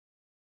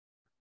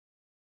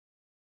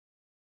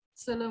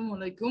Assalamu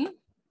alaikum.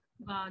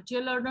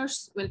 Dear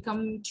learners,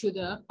 welcome to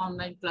the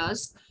online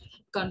class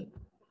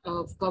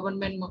of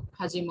Government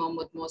Haji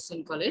Mohammad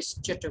Mohsin College,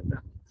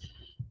 Chattogram.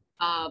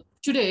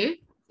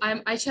 Today, I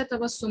am Aisha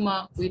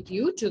Tabassuma with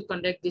you to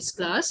conduct this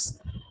class.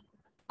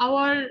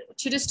 Our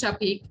today's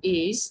topic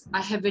is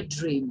I Have a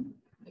Dream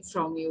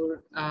from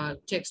your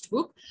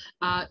textbook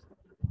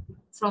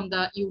from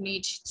the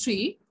Unit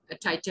 3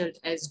 titled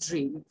as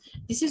Dream.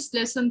 This is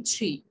lesson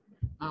 3.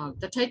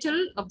 The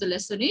title of the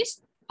lesson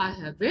is I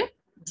Have a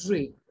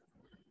Dream.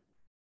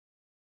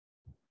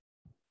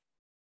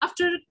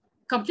 After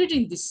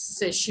completing this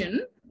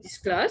session, this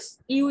class,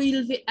 you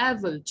will be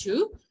able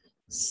to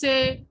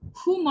say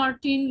who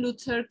Martin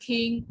Luther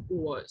King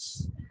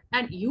was.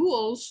 And you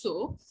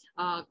also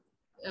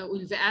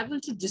will be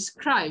able to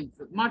describe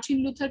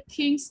Martin Luther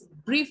King's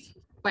brief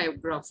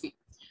biography.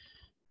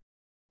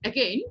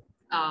 Again,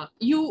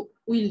 you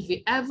will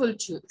be able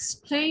to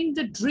explain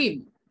the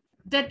dream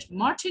that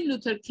Martin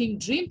Luther King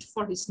dreamed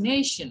for his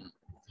nation.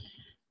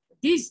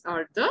 These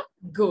are the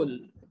goal.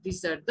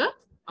 These are the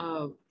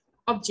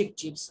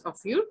objectives of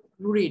your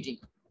reading.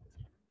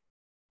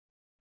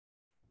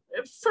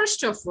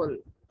 First of all,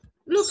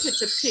 look at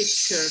the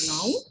picture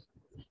now.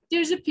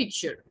 There's a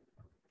picture.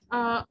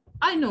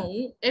 I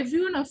know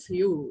every one of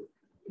you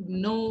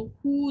know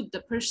who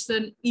the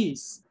person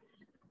is.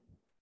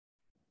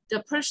 The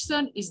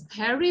person is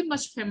very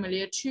much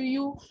familiar to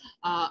you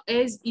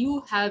as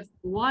you have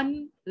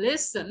one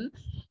lesson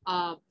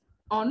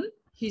on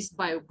his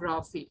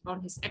biography, on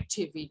his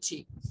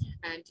activity.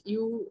 And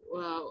you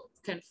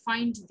can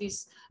find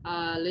this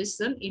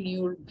lesson in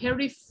your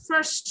very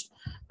first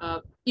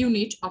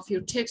unit of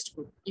your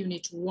textbook,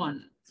 Unit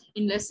 1.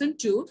 In Lesson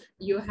 2,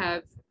 you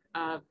have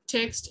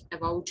text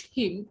about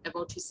him,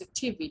 about his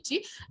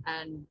activity,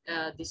 and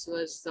this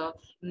was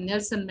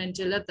Nelson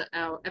Mandela, the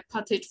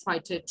apartheid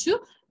fighter to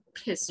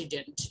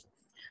president.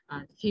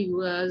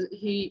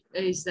 He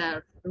is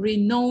a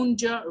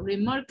renowned,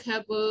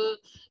 remarkable,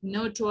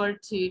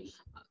 noteworthy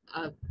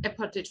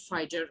apartheid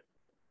fighter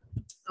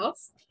of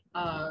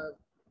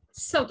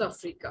South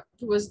Africa.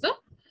 He was the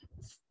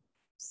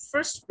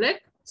first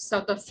Black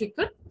South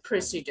African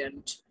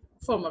president,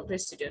 former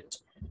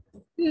president.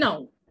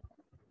 Now,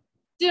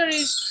 there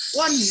is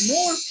one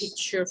more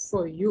picture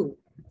for you.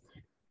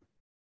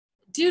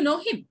 Do you know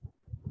him?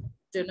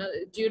 Do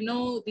you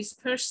know this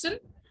person?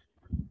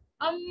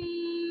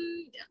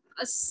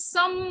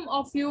 Some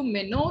of you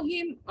may know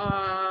him.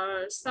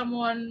 Some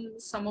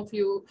of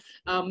you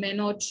may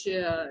not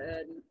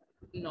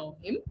know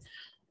him.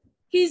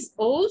 He's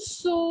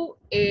also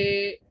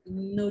a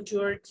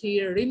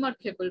noteworthy,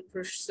 remarkable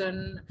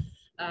person.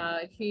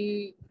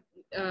 He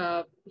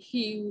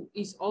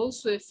is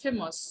also a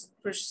famous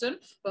person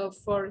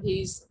for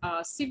his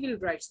civil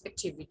rights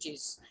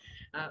activities.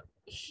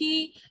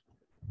 He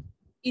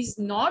is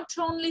not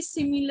only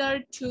similar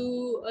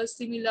to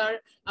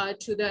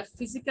the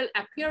physical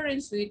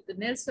appearance with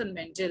Nelson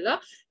Mandela,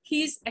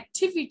 his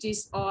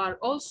activities are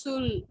also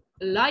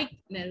like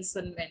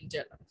Nelson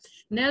Mandela.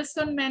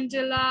 Nelson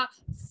Mandela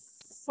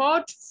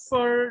fought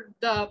for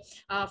the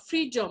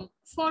freedom,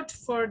 fought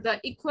for the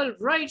equal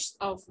rights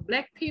of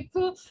Black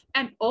people,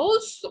 and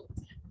also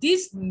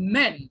this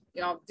man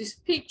of this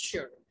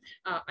picture,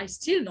 I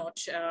still not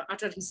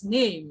utter his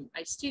name,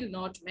 I still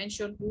not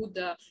mention who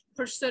the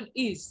person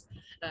is.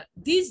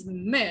 This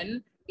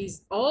man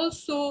is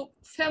also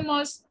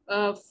famous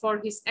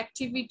for his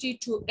activity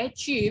to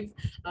achieve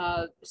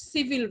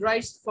civil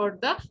rights for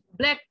the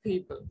Black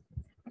people.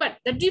 But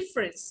the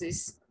difference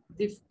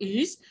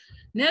is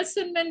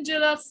Nelson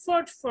Mandela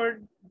fought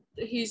for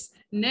his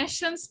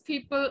nation's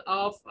people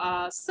of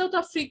South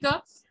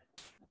Africa.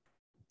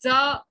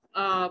 The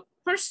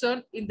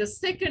person in the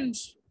second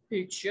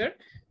picture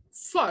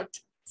fought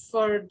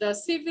for the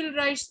civil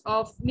rights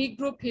of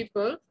Negro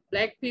people,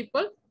 Black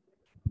people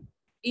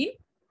in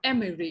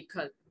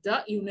America,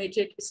 the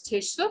United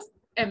States of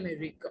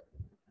America.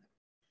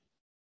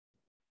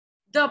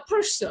 The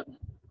person,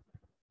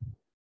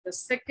 the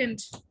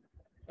second,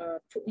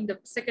 in the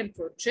second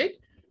portrait,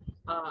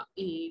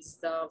 is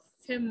the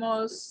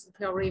famous,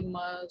 very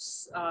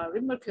much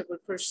remarkable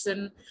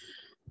person,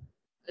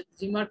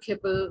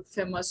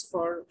 famous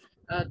for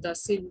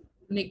the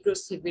Negro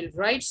civil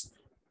rights.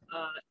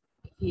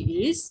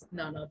 He is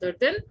none other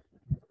than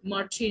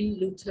Martin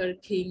Luther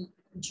King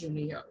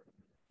Jr.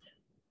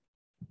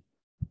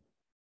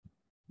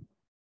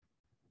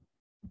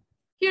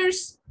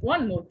 Here's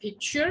one more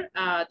picture.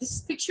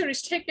 This picture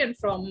is taken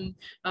from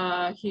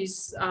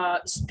his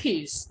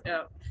speech,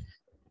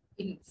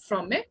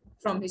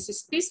 from his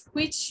speech,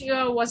 which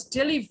was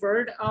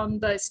delivered on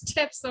the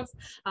steps of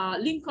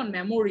Lincoln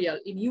Memorial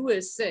in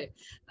USA.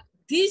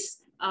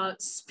 This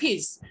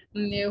speech,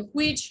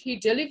 which he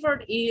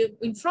delivered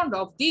in front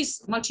of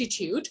this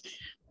multitude,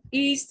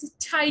 is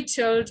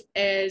titled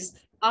as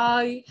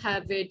I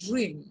Have a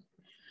Dream.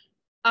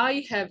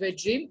 I Have a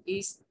Dream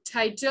is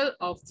title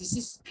of this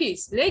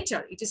speech.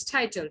 Later, it is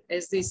titled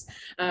as this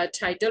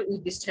title,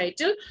 with this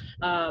title.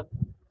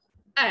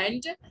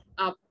 And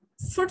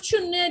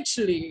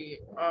Fortunately,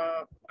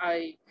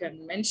 I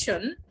can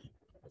mention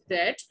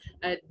that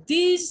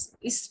this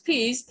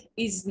space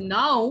is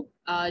now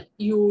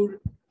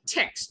your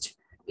text,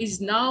 is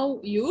now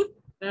your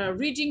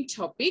reading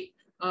topic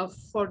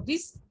for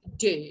this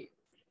day.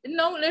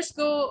 Now let's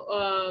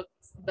go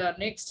the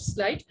next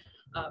slide.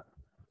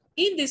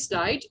 In this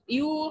slide,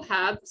 you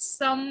have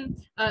some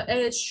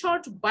a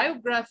short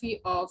biography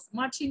of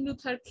Martin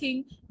Luther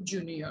King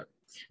Jr.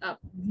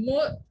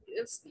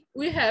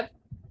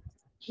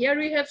 Here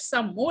we have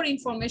some more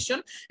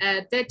information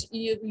that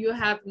you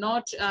have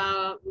not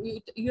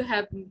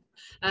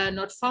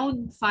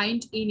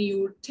find in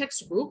your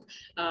textbook.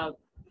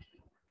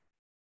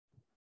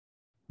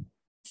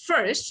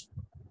 First,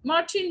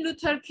 Martin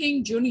Luther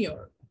King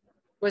Jr.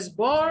 was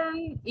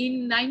born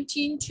in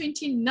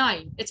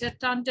 1929 at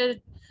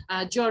Atlanta,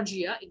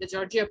 Georgia, in the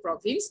Georgia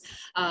province,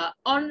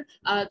 on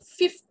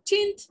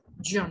 15th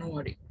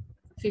January.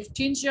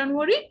 15th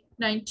January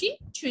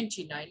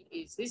 1929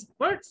 is his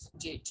birth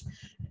date.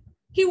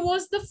 He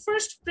was the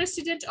first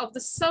president of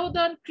the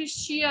Southern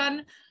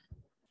Christian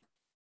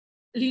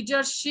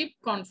Leadership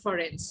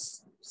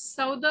Conference.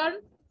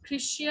 Southern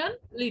Christian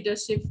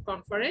Leadership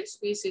Conference,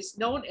 which is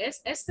known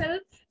as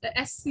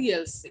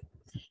SCLC.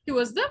 He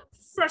was the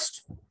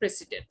first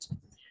president.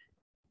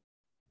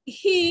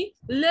 He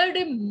led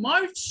a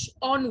March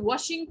on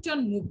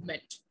Washington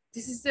movement.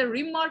 This is a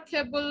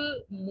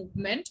remarkable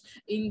movement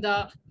in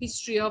the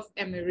history of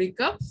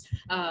America.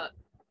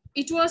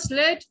 It was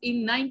led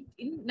in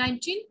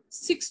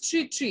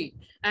 1963,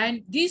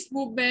 and this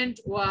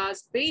movement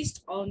was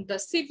based on the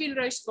civil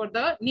rights for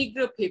the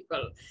Negro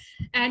people.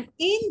 And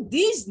in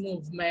this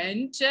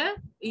movement,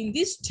 in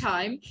this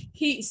time,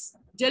 he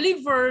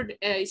delivered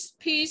a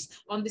speech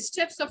on the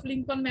steps of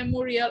Lincoln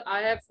Memorial.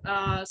 I have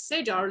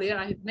said earlier,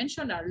 I have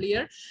mentioned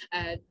earlier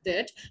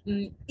that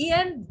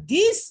and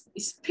this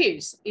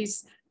speech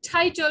is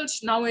titled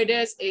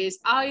nowadays is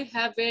 "I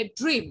Have a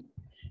Dream."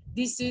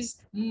 This is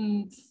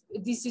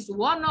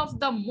one of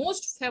the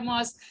most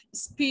famous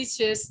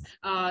speeches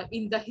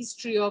in the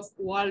history of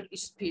world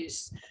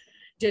speech,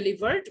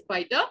 delivered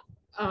by the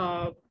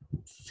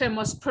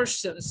famous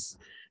persons.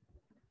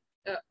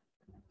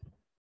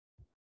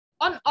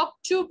 On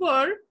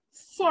October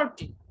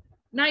 14,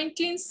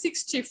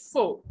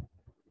 1964,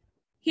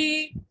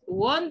 he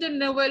won the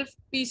Nobel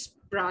Peace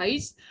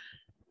Prize,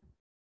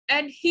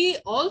 and he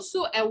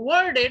also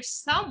awarded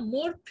some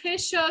more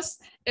precious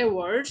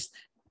awards,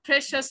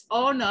 precious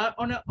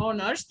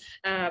honors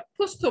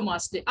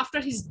posthumously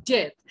after his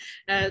death.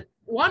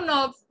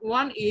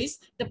 One is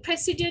the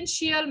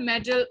Presidential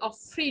Medal of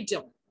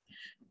Freedom.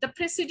 The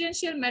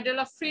Presidential Medal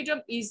of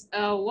Freedom is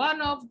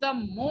one of the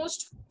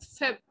most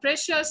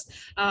precious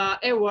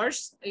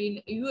awards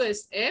in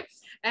USA,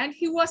 and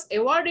he was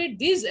awarded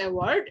this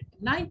award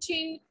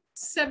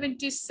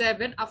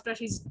 1977 after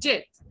his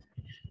death.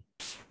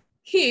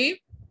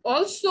 He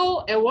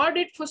also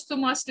awarded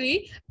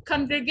posthumously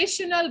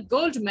Congressional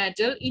Gold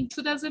Medal in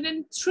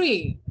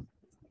 2003.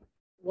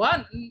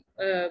 One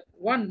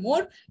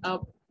more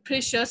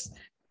precious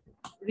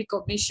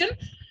recognition.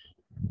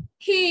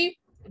 He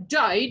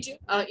died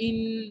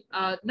in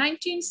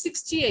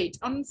 1968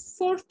 on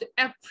 4th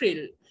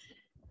April.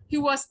 He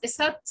was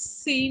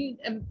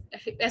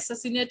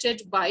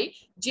assassinated by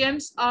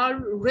James R.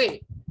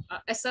 Ray.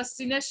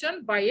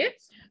 Assassination by a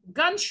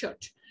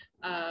gunshot.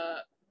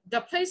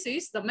 The place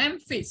is the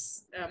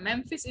Memphis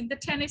in the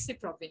Tennessee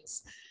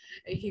province.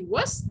 He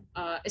was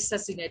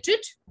assassinated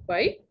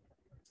by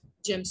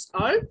James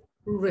R.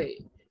 Ray.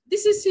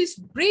 This is his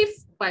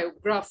brief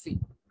biography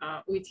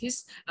with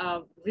his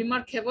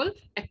remarkable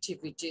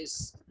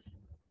activities.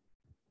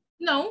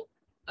 Now,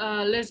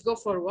 let's go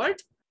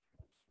forward.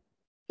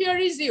 Here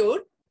is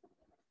your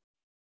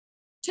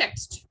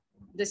text,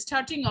 the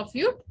starting of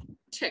your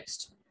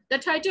text. The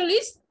title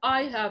is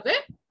I Have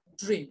a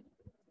Dream.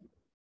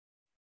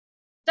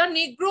 The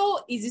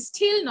Negro is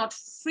still not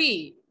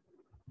free.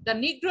 The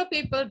Negro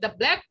people, the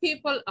Black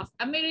people of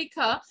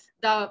America,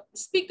 the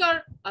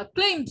speaker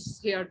claims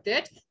here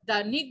that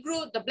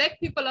the Black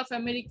people of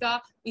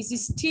America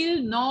is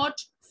still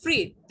not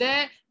free.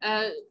 They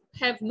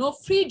have no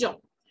freedom.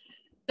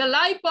 The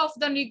life of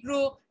the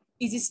Negro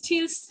is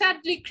still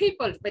sadly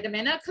crippled by the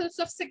manacles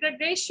of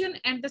segregation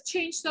and the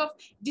chains of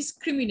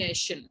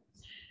discrimination.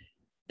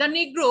 The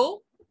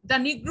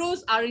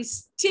Negroes are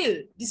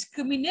still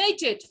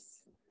discriminated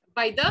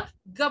by the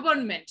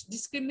government,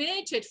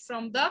 discriminated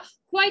from the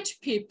white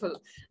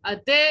people.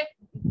 They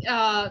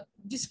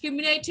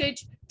discriminated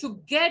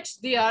to get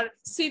their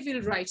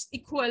civil rights,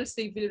 equal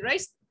civil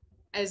rights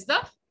as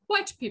the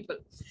white people.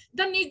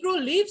 The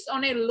Negro lives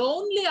on a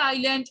lonely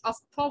island of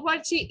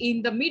poverty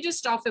in the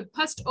midst of a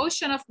vast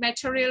ocean of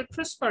material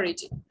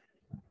prosperity.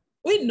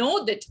 We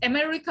know that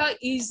America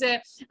is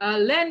a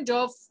land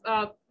of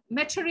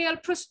material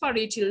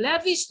prosperity,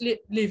 lavish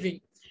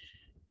living.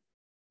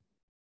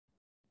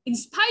 in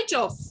spite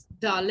of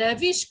the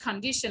lavish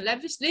condition,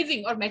 lavish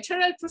living or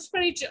material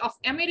prosperity of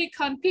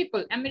American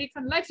people,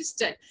 American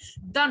lifestyle,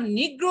 the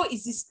Negro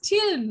is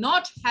still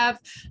not have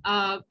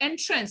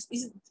entrance,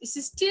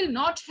 is still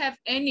not have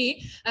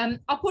any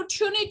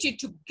opportunity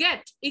to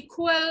get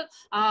equal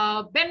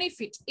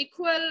benefit,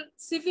 equal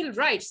civil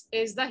rights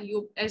as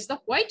the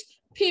white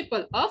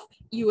people of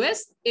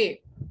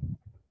USA.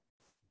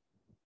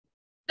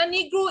 The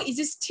Negro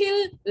is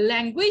still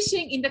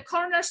languishing in the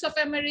corners of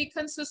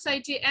American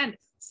society and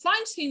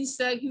finds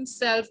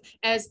himself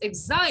as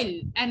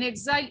an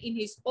exile in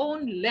his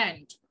own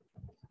land.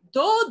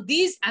 Though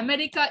this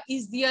America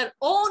is their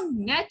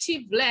own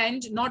native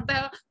land, not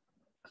the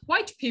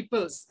white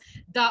people's,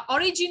 the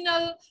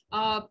original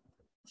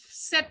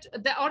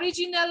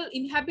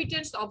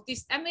inhabitants of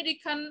this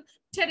American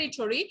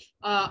territory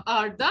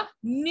are the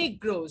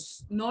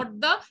Negroes, not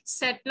the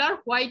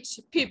settler white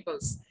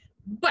peoples.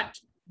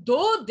 But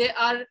though they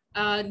are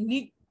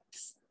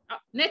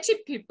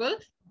native people,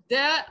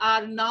 they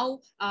are now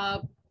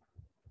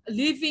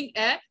living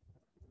a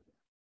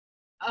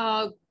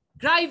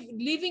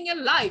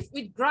life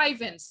with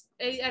grievance,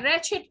 in a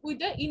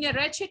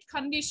wretched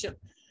condition,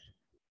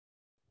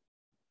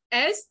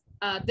 as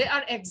they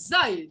are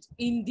exiled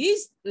in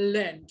this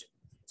land.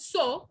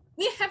 So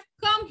we have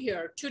come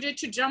here today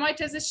to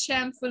dramatize a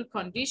shameful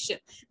condition.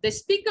 The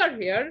speaker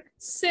here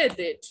says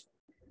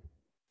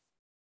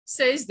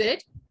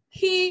that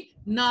he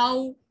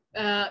now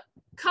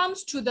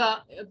comes to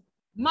the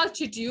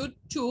multitude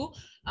to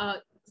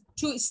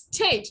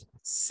state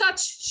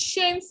such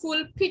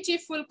shameful,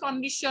 pitiful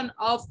condition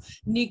of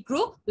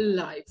Negro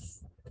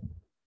life.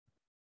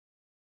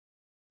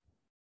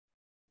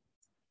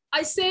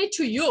 I say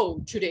to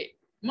you today,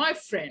 my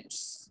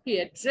friends, he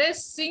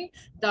addressing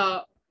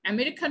the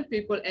American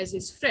people as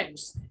his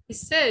friends, he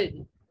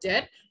said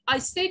that, I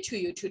say to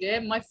you today,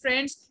 my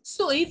friends,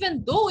 so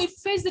even though we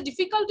face the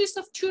difficulties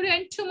of today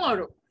and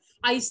tomorrow,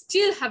 I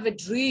still have a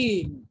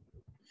dream.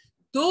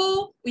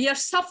 Though we are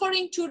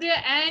suffering today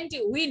and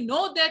we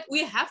know that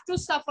we have to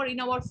suffer in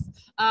our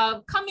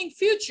coming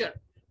future,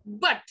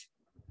 but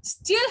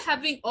still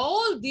having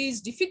all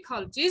these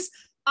difficulties,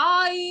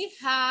 I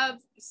have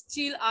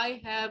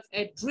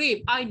a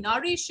dream. I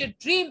nourish a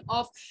dream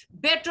of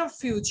better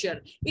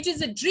future. It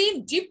is a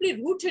dream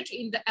deeply rooted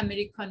in the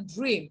American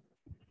dream.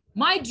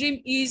 My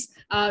dream is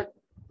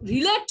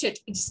related,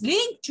 it's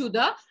linked to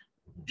the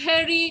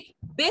very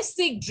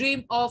basic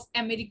dream of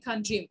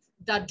American dream.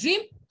 The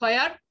dream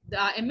where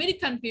the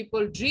American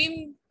people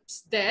dreams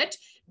that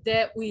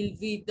there will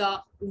be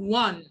the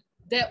one,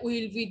 there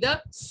will be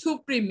the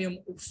supreme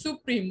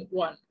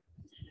one.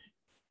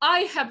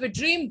 I have a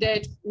dream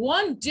that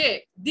one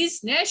day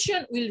this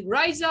nation will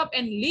rise up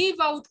and live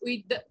out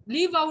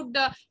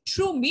the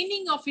true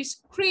meaning of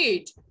its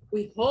creed.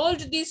 We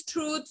hold these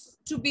truths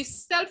to be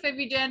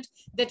self-evident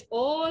that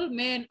all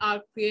men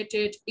are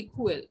created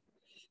equal.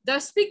 The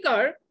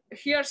speaker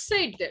here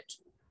said that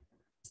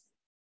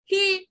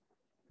he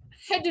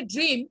had a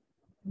dream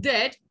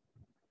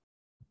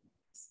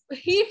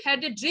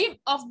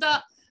of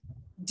the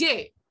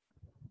day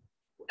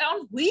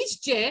on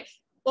which day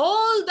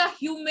all the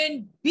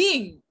human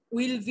beings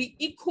will be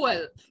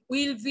equal,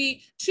 will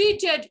be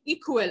treated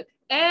equal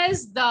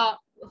as the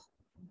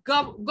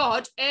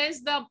God,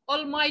 as the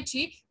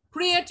Almighty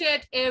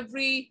created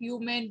every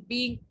human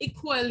being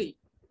equally.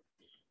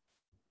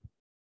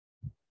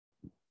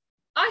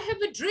 I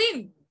have a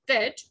dream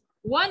that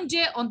one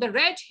day on the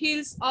red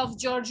hills of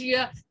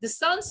Georgia, the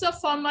sons of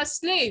former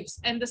slaves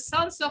and the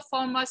sons of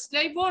former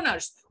slave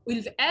owners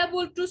will be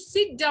able to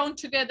sit down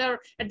together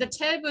at the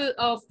table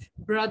of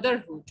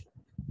brotherhood.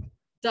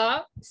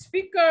 The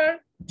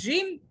speaker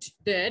dreamed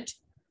that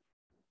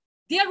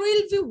there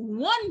will be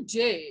one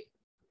day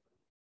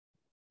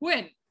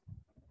when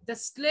the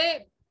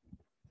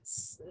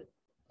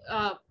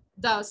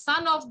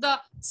son of the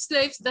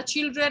slaves, the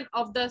children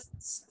of the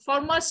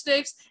former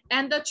slaves,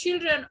 and the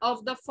children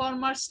of the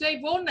former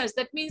slave owners,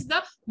 that means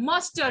the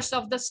masters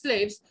of the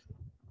slaves,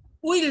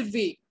 will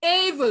be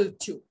able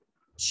to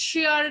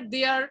share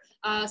their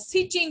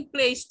sitting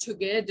place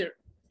together,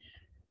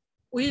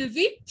 will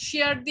be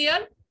share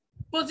their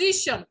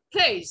position,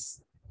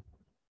 place,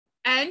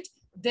 and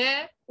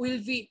they will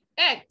be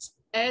act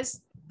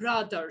as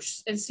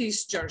brothers and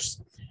sisters.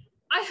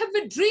 I have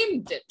a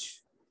dream that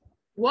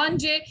one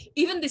day,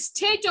 even the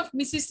state of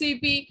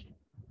Mississippi,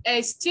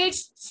 a state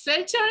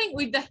sweltering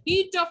with the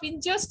heat of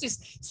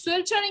injustice,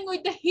 sweltering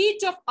with the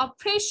heat of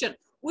oppression,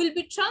 will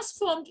be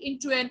transformed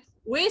into an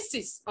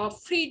oasis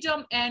of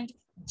freedom and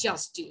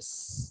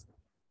justice.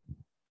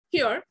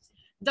 Here,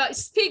 the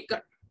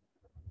speaker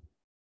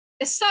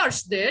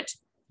asserts that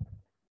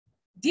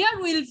there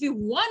will be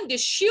one day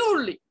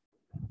surely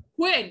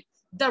when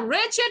the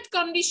wretched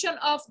condition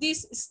of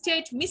this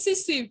state,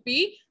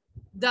 Mississippi,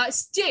 the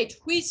state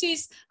which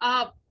is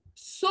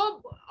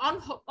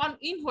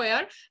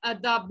where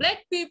the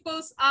Black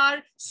peoples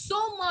are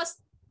so much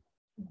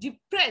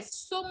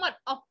depressed, so much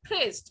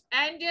oppressed,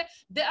 and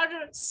they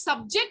are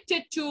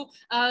subjected to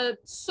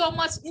so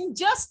much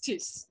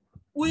injustice.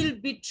 will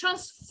be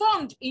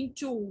transformed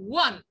into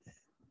one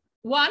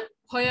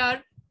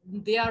where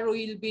there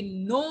will be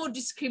no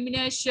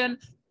discrimination,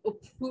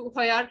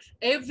 where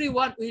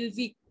everyone will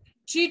be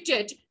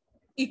treated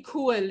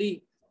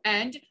equally.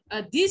 And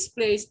this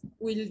place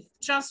will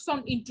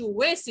transform into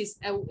oasis,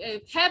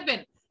 a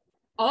heaven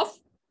of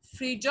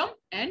freedom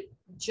and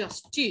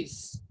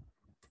justice.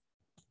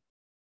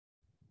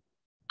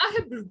 I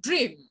have a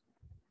dream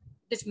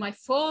that my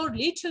 4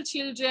 little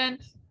children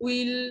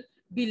will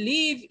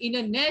believe in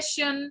a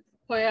nation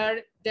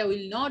where they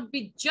will not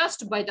be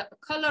judged by the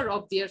color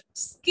of their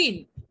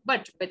skin,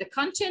 but by the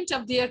content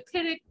of their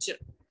character.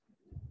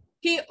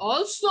 He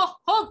also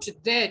hoped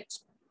that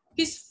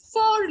his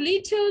 4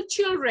 little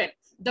children,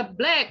 the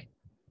black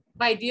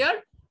by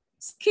their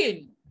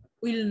skin,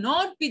 will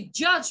not be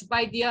judged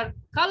by their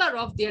color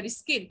of their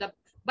skin,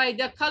 by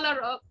the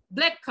color of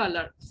black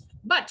color,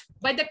 but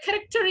by the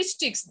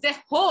characteristics they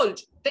hold,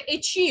 they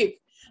achieve,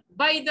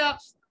 by the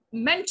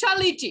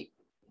mentality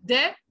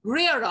they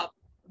rear up,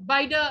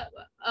 by the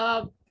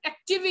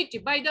activity,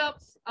 by the,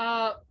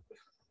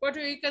 what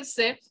we can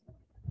say,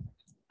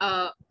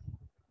 by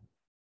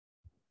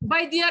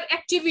their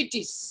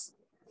activities,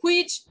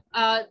 which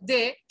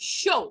they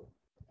show,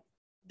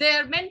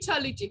 their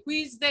mentality,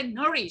 which they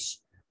nourish.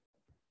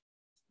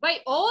 By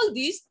all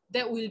this,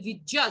 they will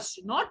be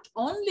judged not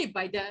only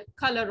by the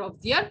color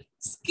of their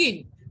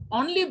skin,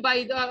 only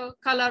by the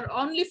color,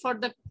 only for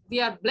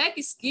their black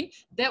skin.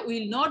 They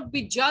will not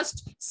be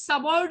just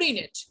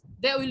subordinate.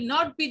 They will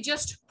not be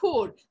just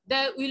poor.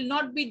 They will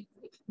not be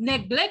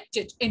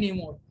neglected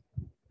anymore.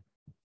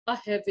 I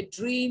have a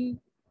dream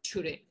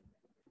today.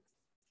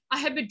 I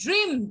have a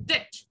dream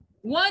that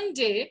one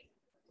day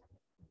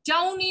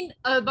down in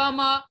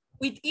Alabama,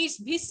 with its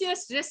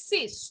vicious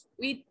racist,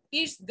 with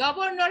its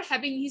governor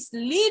having his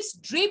lips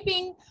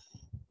dripping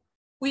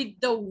with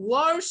the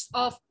words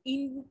of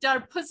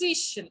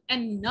interposition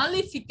and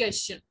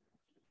nullification,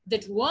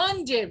 that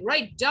one day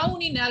right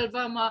down in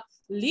Alabama,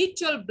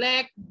 little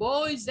black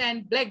boys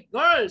and black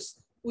girls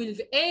will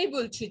be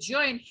able to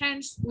join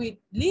hands with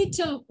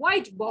little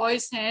white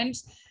boys'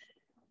 hands,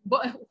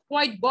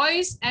 white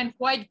boys and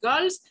white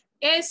girls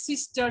as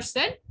sisters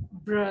and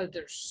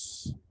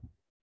brothers.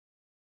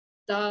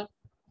 The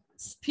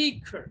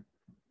speaker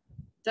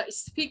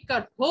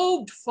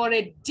hoped for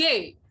a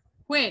day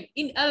when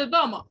in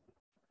Alabama,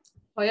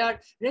 where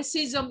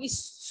racism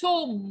is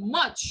so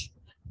much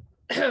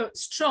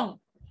strong,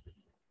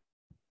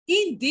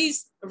 in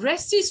this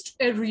racist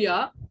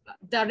area,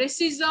 the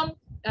racism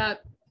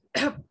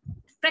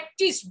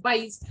practiced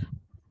by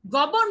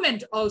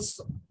government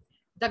also.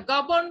 The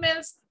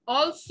government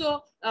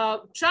also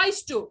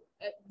tries to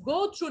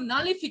go through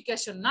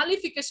nullification.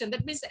 Nullification,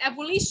 that means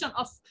abolition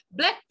of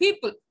black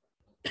people.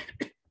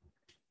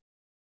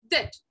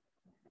 That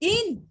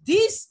in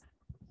this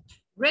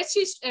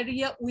racist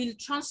area will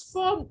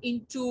transform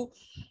into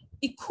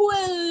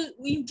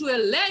a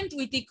land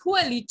with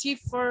equality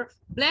for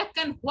black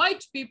and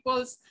white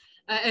peoples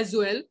as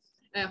well,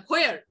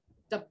 where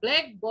the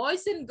black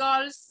boys and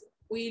girls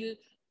will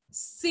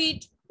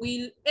sit,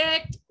 will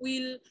act,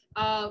 will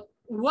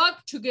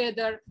work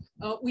together,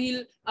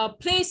 will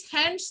place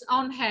hands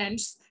on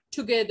hands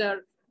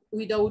together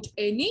without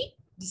any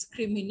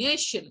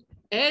discrimination,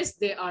 as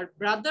they are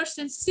brothers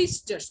and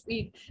sisters,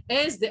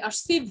 as they are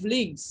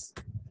siblings.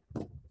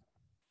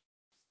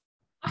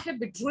 I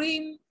have a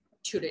dream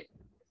today.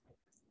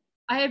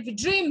 I have a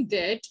dream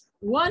that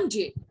one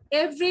day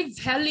every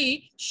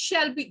valley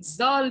shall be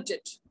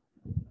exalted.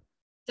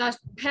 The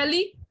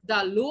valley,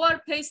 the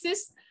lower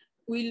places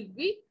will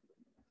be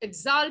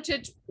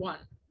exalted one.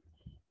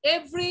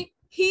 Every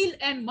hill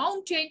and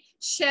mountain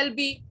shall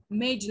be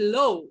made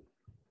low.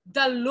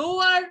 The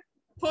lower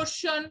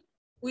portion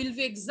will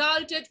be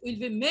exalted, will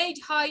be made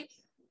high.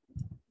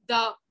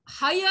 The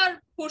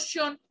higher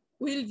portion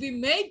will be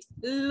made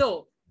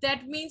low.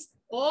 That means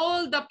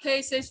all the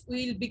places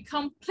will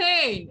become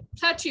plain,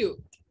 plateau.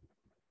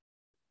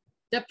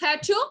 The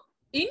plateau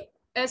in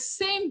a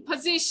same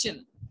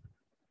position.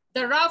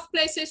 The rough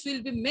places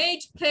will be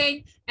made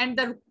plain and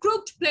the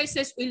crooked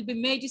places will be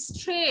made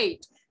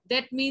straight.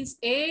 That means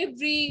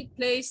every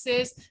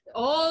places,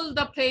 all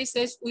the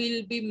places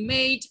will be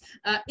made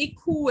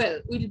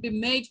equal, will be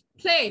made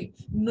plain.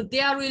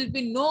 There will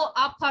be no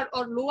upper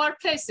or lower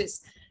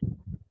places,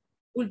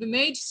 will be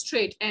made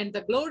straight, and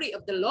the glory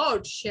of the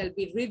Lord shall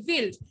be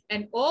revealed,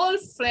 and all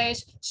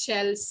flesh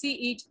shall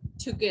see it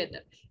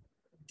together.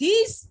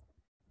 This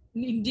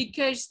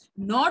indicates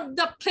not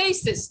the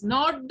places,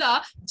 not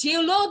the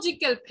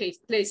geological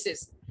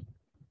places.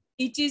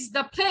 It is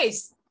the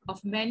place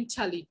of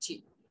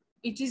mentality.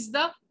 It is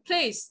the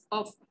place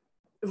of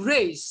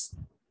race.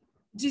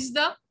 It is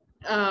the,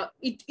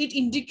 it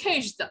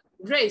indicates the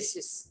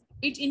races.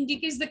 It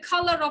indicates the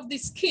color of the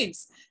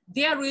skins.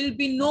 There will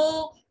be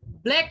no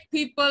black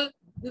people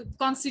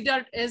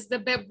considered as the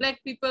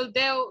black people.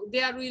 There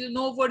will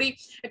nobody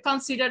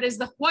considered as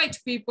the white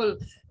people.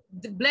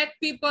 The black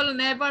people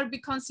never be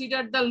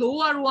considered the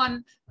lower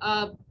one,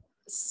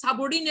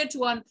 subordinate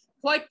one.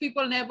 white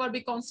people never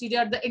be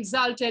considered the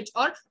exalted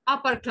or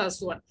upper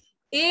class one.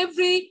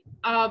 Every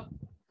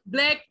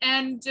black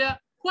and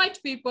white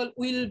people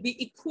will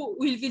be equal,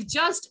 will be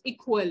judged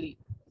equally.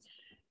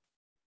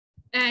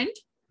 And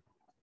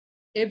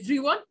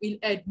everyone will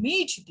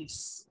admit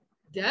this,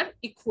 their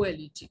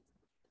equality.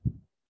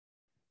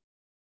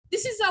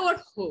 This is our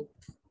hope.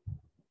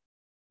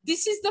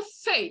 This is the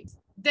faith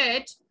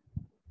that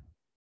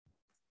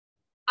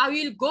I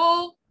will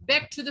go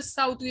back to the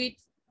South with.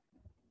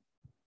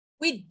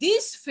 With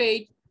this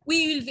faith,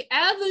 we will be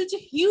able to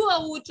hew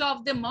out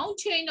of the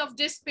mountain of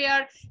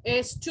despair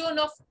a stone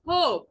of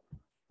hope.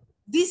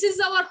 This is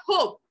our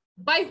hope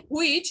by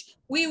which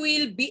we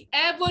will be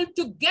able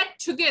to get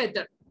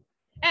together.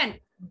 And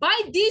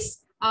by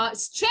this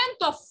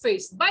strength of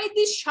faith, by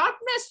this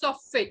sharpness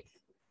of faith,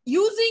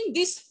 using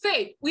this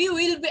faith, we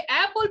will be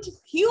able to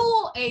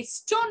hew a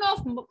stone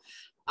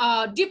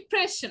of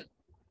depression,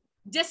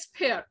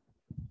 despair,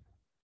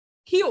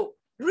 hew,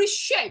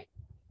 reshape,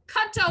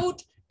 cut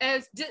out a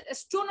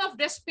stone of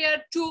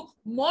despair to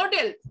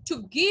model,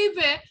 to give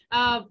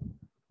a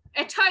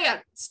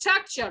attire,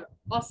 structure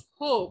of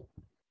hope.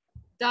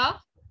 The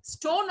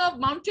stone of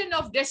mountain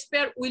of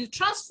despair will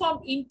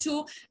transform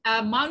into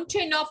a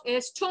mountain of a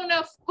stone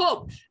of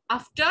hope.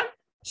 After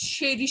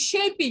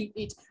reshaping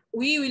it,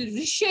 we will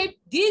reshape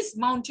this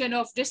mountain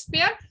of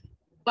despair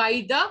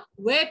by the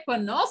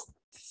weapon of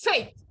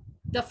faith.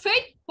 The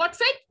faith, what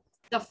faith?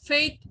 The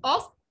faith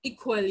of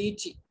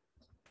equality.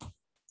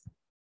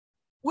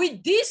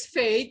 With this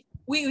faith,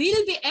 we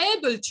will be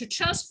able to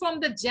transform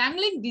the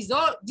jangling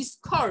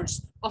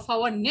discourse of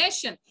our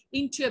nation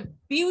into a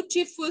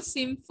beautiful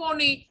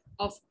symphony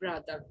of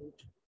brotherhood.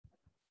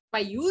 By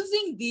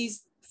using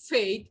this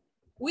faith,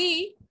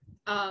 we,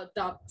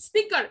 the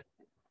speaker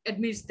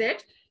admits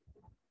that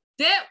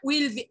they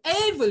will be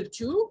able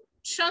to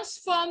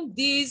transform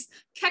this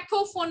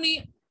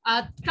cacophony,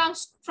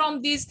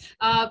 from this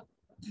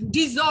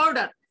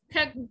disorder,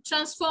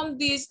 transform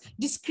this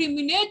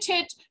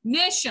discriminated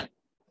nation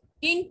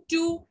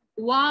into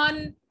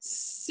one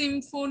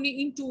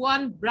symphony, into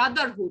one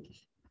brotherhood,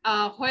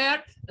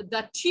 where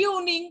the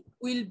tuning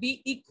will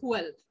be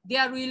equal.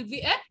 There will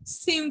be a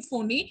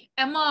symphony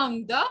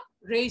among the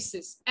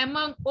races,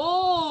 among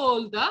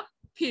all the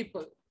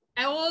people,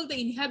 all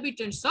the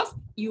inhabitants of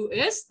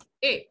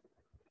USA.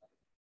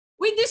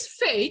 With this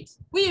faith,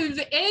 we will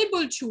be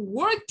able to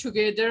work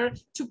together,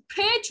 to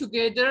pray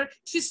together,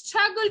 to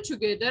struggle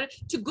together,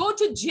 to go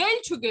to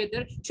jail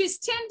together, to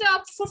stand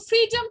up for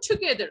freedom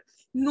together,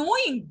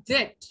 knowing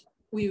that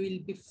we will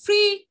be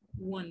free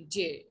one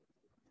day.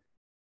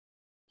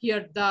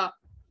 Here the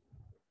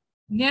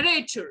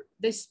narrator,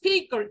 the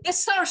speaker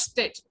asserts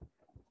that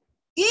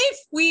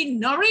if we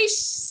nourish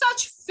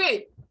such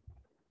faith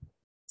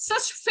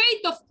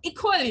of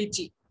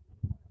equality,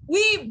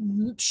 we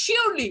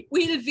surely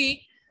will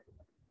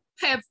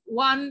have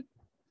one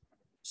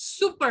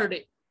super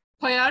day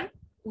where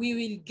we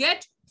will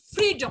get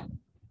freedom,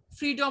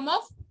 freedom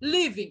of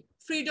living,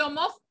 freedom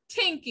of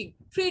thinking,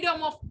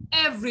 freedom of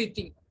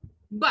everything.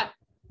 But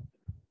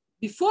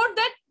before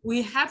that,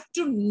 we have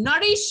to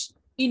nourish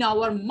in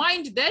our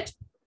mind that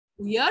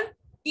we are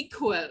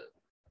equal.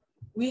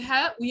 We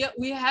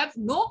have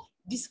no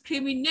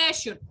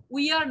discrimination.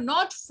 We are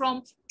not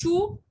from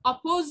two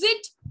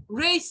opposite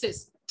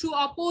races, two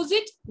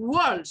opposite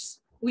worlds.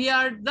 We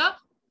are the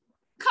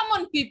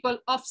common people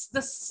of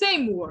the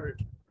same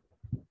world.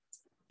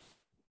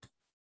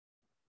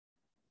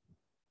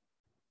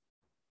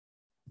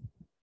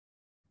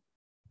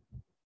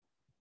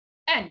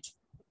 And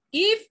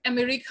if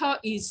America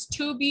is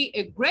to be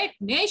a great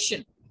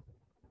nation,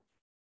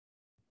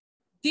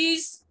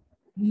 this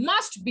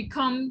must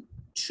become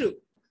true.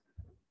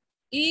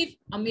 If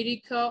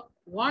America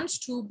wants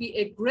to be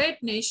a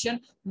great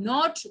nation,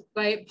 not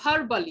by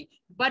verbally,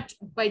 but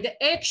by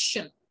the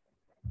action.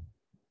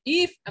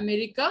 If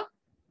America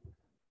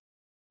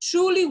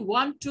truly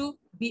want to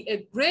be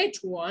a great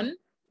one,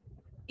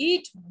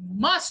 it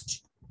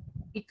must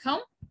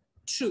become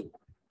true.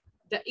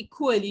 The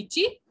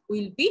equality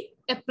will be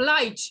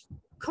applied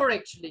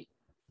correctly.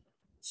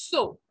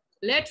 So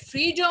let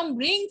freedom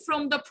ring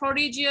from the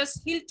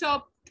prodigious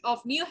hilltop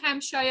of New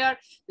Hampshire.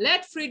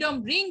 Let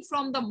freedom ring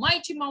from the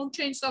mighty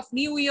mountains of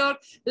New York.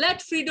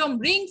 Let freedom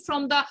ring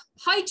from the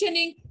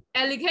heightening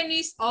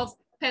Alleghenies of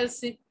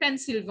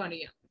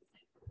Pennsylvania.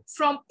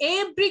 From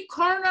every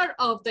corner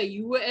of the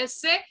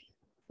USA,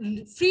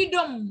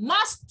 freedom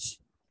must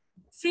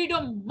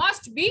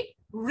be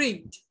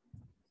ringed.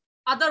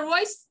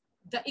 Otherwise,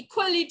 the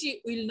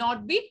equality will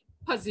not be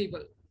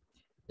possible.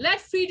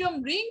 Let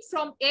freedom ring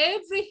from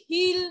every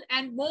hill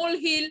and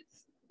molehill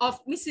of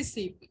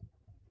Mississippi.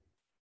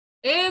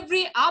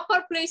 Every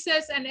upper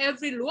places and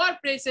every lower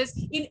places,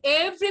 in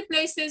every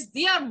places,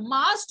 there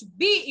must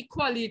be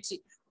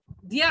equality.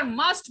 There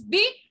must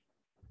be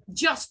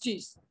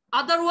justice.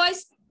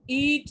 Otherwise,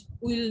 it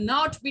will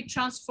not be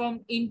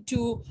transformed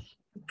into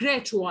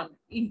great one,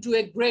 into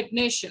a great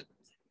nation.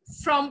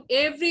 From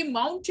every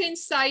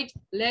mountainside,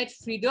 let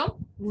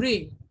freedom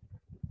ring.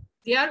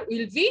 There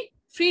will be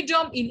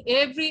freedom in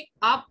every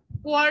up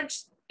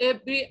upwards,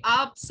 every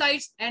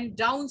upsides and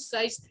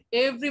downsides,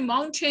 every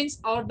mountains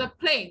or the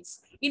plains,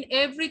 in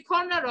every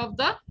corner of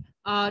the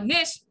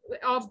nation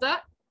of the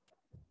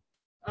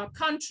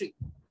country.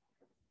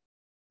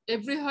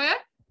 Everywhere,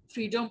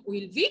 freedom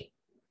will be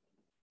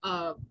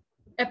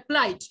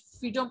applied.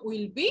 Freedom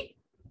will be,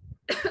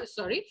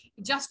 sorry,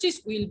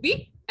 justice will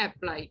be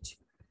applied.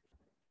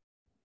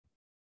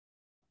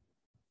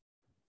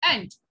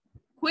 And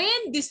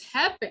when this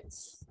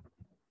happens,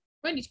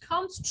 when it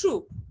comes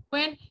true,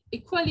 when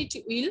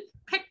equality will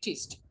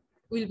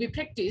be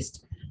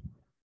practiced,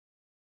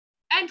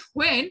 and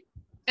when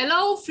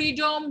allow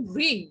freedom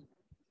ring,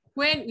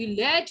 when we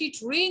let it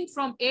ring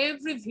from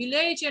every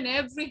village and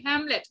every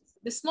hamlet,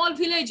 the small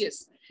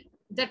villages,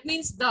 that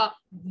means the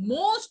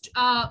most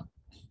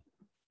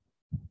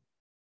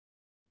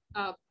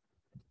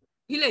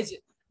village,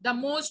 the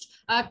most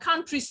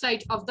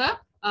countryside of the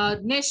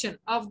nation,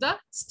 of the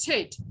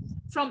state,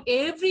 from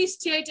every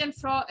state and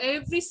from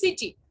every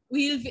city,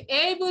 we will be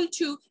able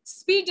to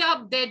speed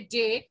up that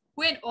day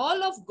when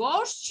all of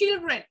God's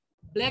children,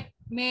 black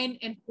men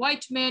and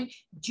white men,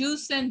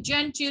 Jews and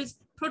Gentiles,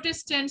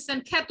 Protestants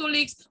and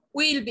Catholics,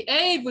 will be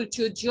able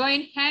to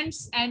join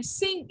hands and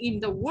sing in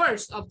the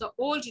words of the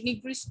old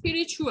Negro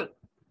spiritual.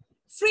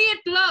 Free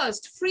at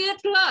last, free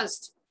at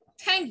last.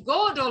 Thank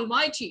God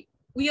Almighty,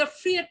 we are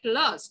free at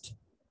last.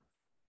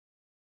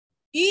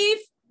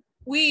 If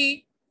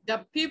we,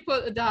 the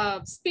people,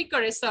 the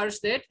speaker asserts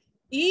that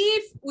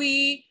if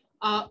we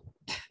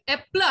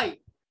apply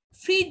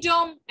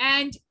freedom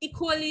and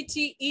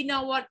equality in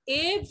our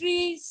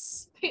every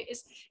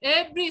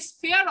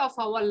sphere of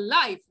our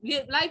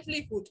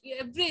livelihood,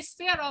 every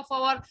sphere of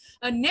our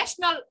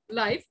national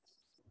life,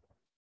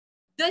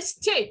 the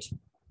state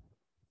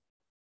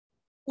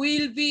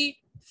will be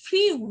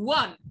free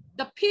one.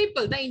 The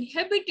people, the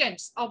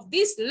inhabitants of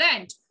this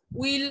land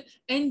will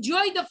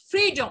enjoy the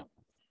freedom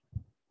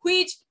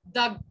which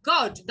the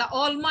God, the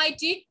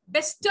Almighty,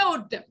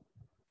 bestowed them.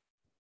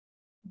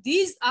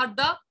 These are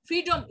the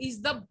freedom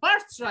is the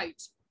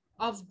birthright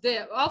of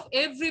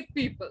every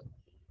people,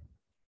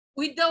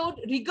 without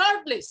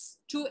regardless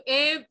to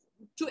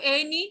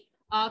any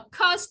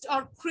caste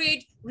or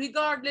creed,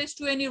 regardless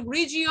to any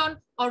region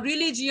or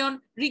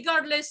religion,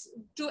 regardless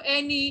to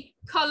any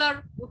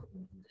color,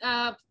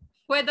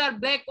 whether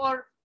black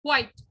or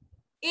white.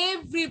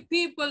 Every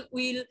people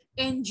will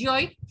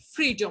enjoy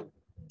freedom,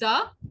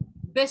 the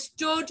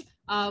bestowed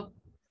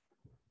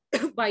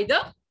by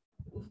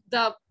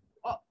the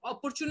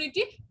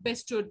opportunity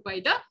bestowed by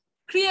the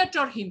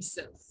Creator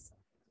himself.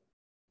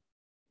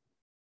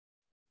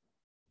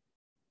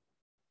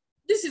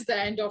 This is the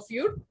end of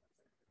your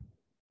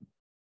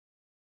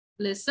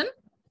lesson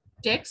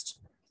text.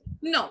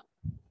 Now,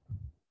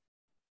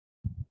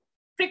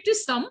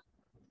 practice some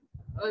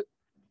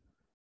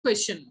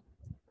question.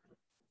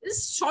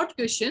 These short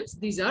questions.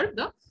 These are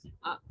the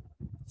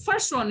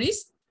first one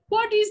is,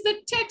 what is the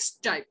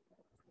text type?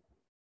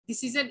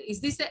 Is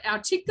this an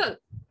article,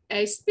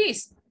 a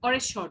speech, or a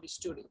short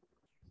story?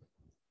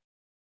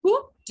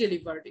 Who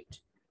delivered it?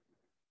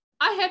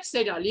 I have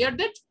said earlier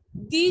that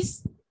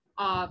this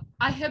I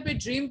have a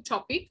dream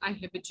topic, I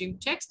have a dream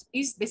text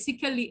is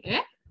basically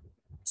a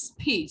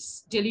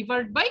speech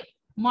delivered by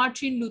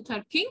Martin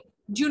Luther King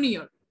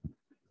Jr.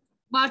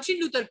 Martin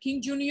Luther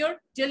King Jr.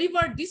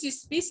 delivered this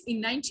speech in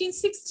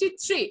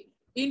 1963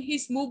 in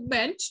his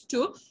movement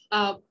to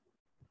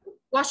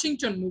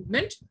Washington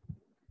movement.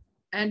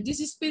 And this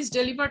speech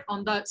delivered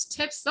on the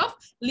steps of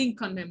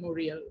Lincoln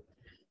Memorial.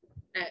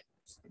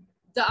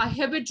 I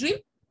Have a Dream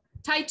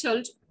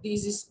titled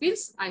this speech,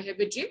 I Have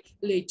a Dream,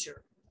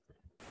 later.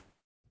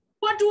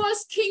 What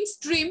was King's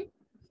dream?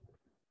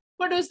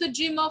 What was the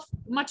dream of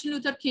Martin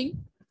Luther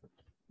King?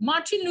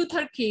 Martin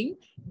Luther King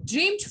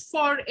dreamed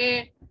for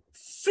a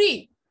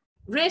free,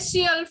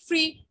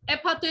 racial-free,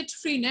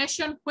 apartheid-free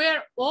nation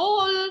where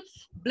all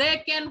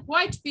black and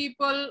white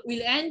people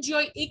will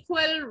enjoy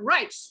equal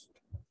rights.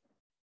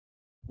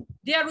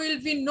 There will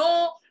be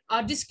no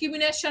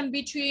discrimination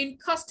between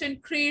caste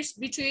and creeds,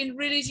 between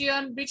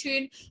religion,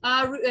 between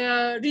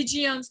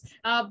regions,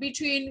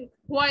 between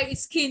white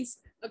skins,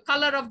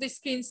 color of the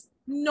skins.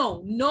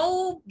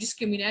 No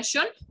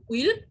discrimination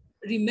will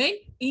remain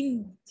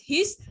in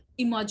his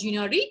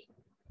imaginary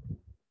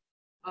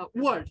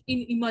world,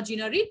 in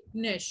imaginary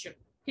nation.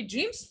 He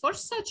dreams for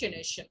such a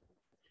nation,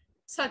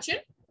 such an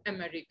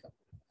America.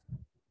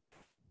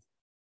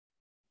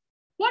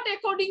 What,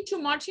 according to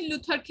Martin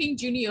Luther King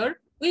Jr.,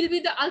 will be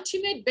the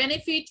ultimate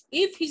benefit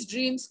if his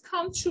dreams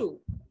come true?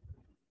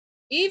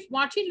 If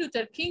Martin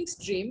Luther King's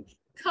dream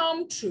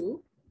come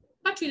true,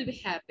 what will be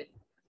happen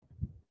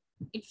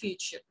in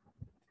future?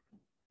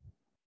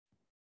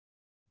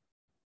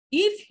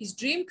 If his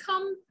dreams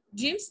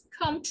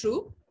come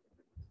true,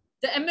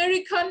 the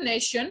American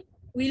nation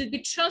will be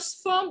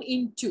transformed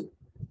into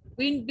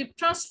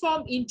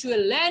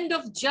a land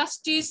of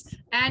justice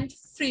and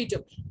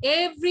freedom.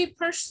 Every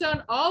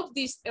person of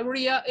this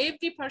area,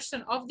 every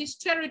person of this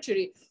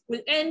territory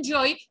will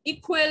enjoy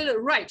equal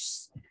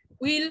rights,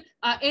 will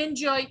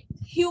enjoy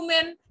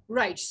human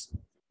rights.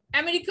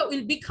 America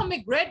will become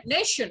a great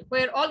nation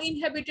where all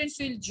inhabitants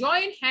will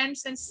join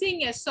hands and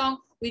sing a song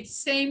with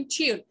same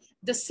tune.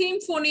 The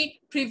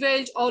symphony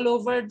prevailed all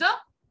over the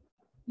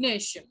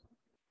nation.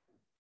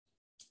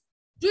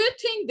 Do you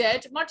think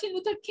that Martin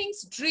Luther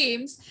King's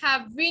dreams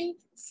have been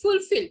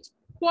fulfilled?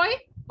 Why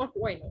or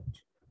why not?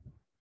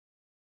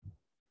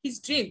 His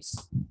dreams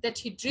that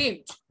he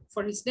dreamed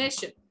for his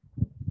nation,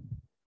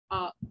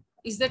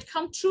 is that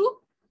come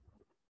true?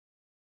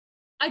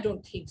 I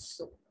don't think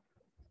so.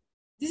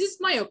 This is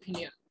my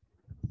opinion.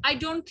 I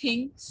don't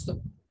think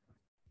so.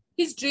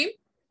 His dream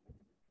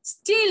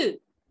still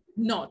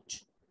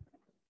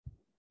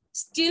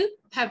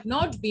have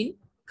not been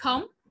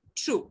come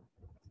true.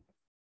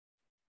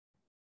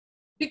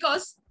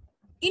 Because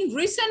in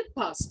recent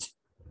past,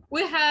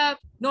 we have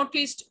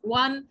noticed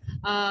one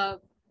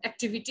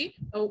activity,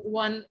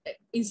 one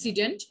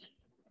incident,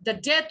 the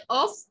death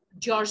of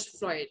George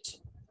Floyd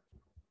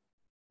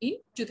in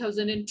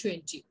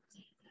 2020.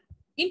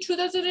 In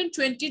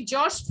 2020,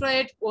 George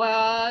Floyd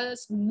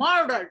was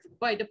murdered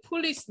by the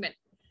policeman,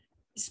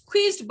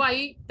 squeezed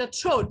by the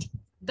throat.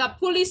 The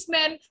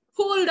policeman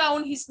pulled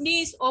down his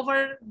knees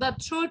over the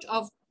throat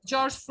of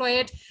George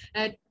Floyd,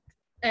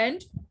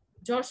 and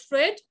George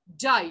Floyd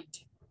died.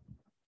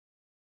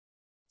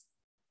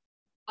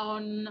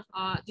 On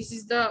this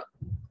is the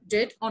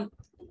date on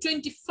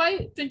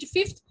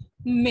 25th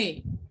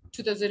May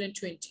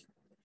 2020.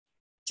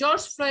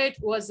 George Floyd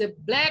was a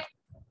black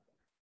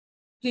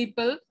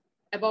people,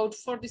 about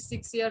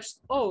 46 years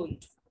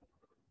old,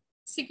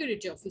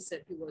 security officer.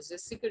 He was a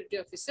security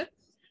officer.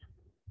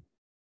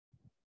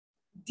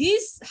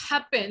 This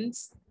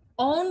happens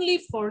only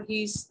for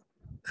his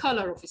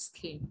color of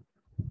skin.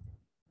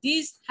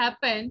 This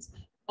happens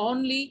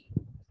only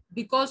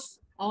because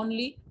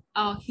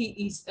he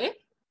is a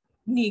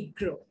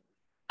Negro.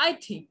 I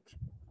think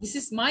this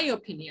is my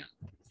opinion.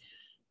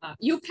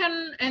 You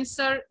can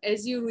answer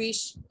as you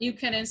wish. You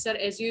can answer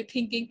as you're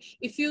thinking.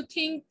 If you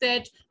think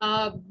that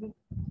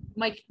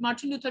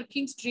Martin Luther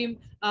King's dream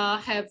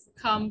have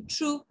come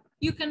true,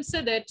 you can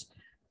say that.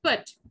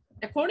 But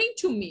according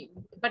to me,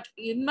 but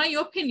in my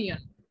opinion,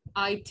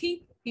 I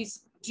think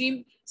his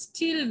dream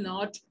still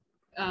not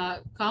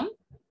come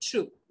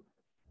true.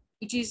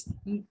 It is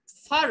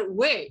far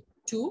away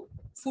to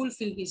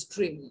fulfill his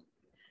dream.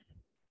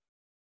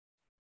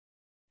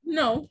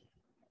 No,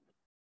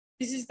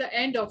 this is the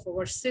end of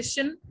our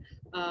session.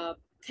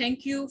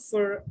 Thank you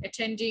for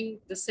attending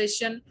the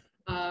session.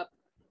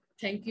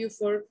 Thank you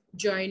for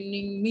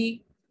joining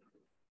me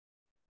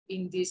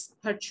in this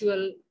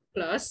virtual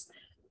class.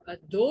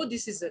 Though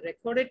this is a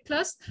recorded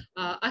class,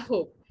 I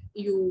hope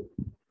you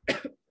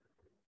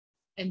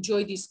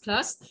enjoy this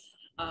class.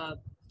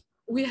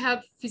 We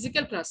have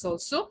physical class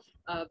also.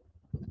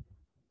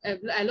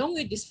 Along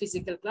with this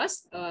physical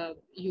class,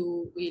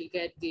 you will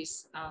get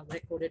this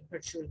recorded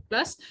virtual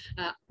class.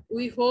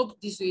 We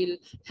hope this will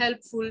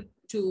helpful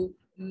to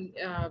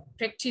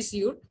practice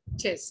your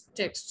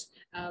texts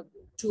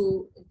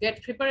to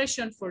get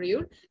preparation for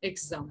your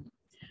exam.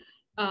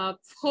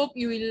 Hope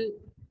you will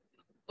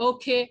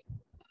okay.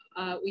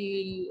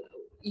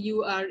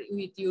 You are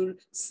with your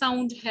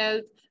sound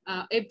health.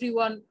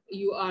 Everyone,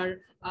 you are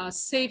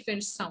safe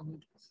and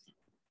sound.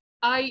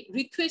 I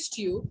request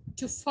you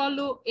to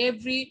follow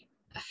every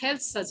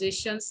health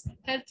suggestions,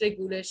 health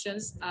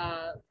regulations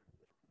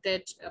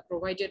that are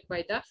provided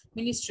by the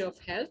Ministry of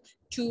Health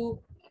to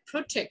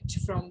protect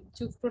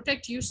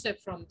yourself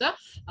from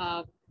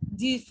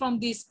from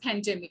this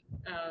pandemic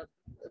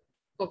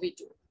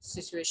COVID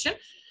situation.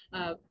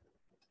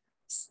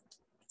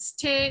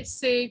 Stay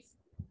safe,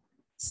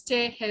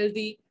 stay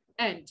healthy,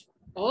 and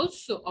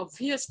also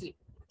obviously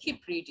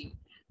keep reading,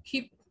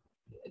 keep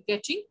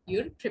getting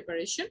your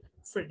preparation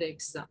for the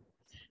exam.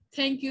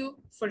 Thank you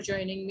for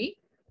joining me.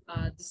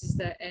 This is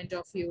the end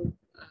of your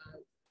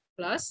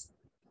class.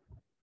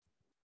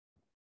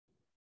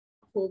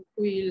 Hope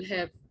we'll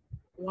have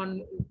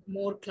one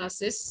more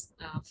classes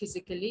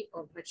physically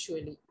or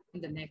virtually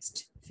in the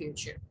next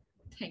future.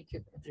 Thank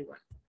you, everyone.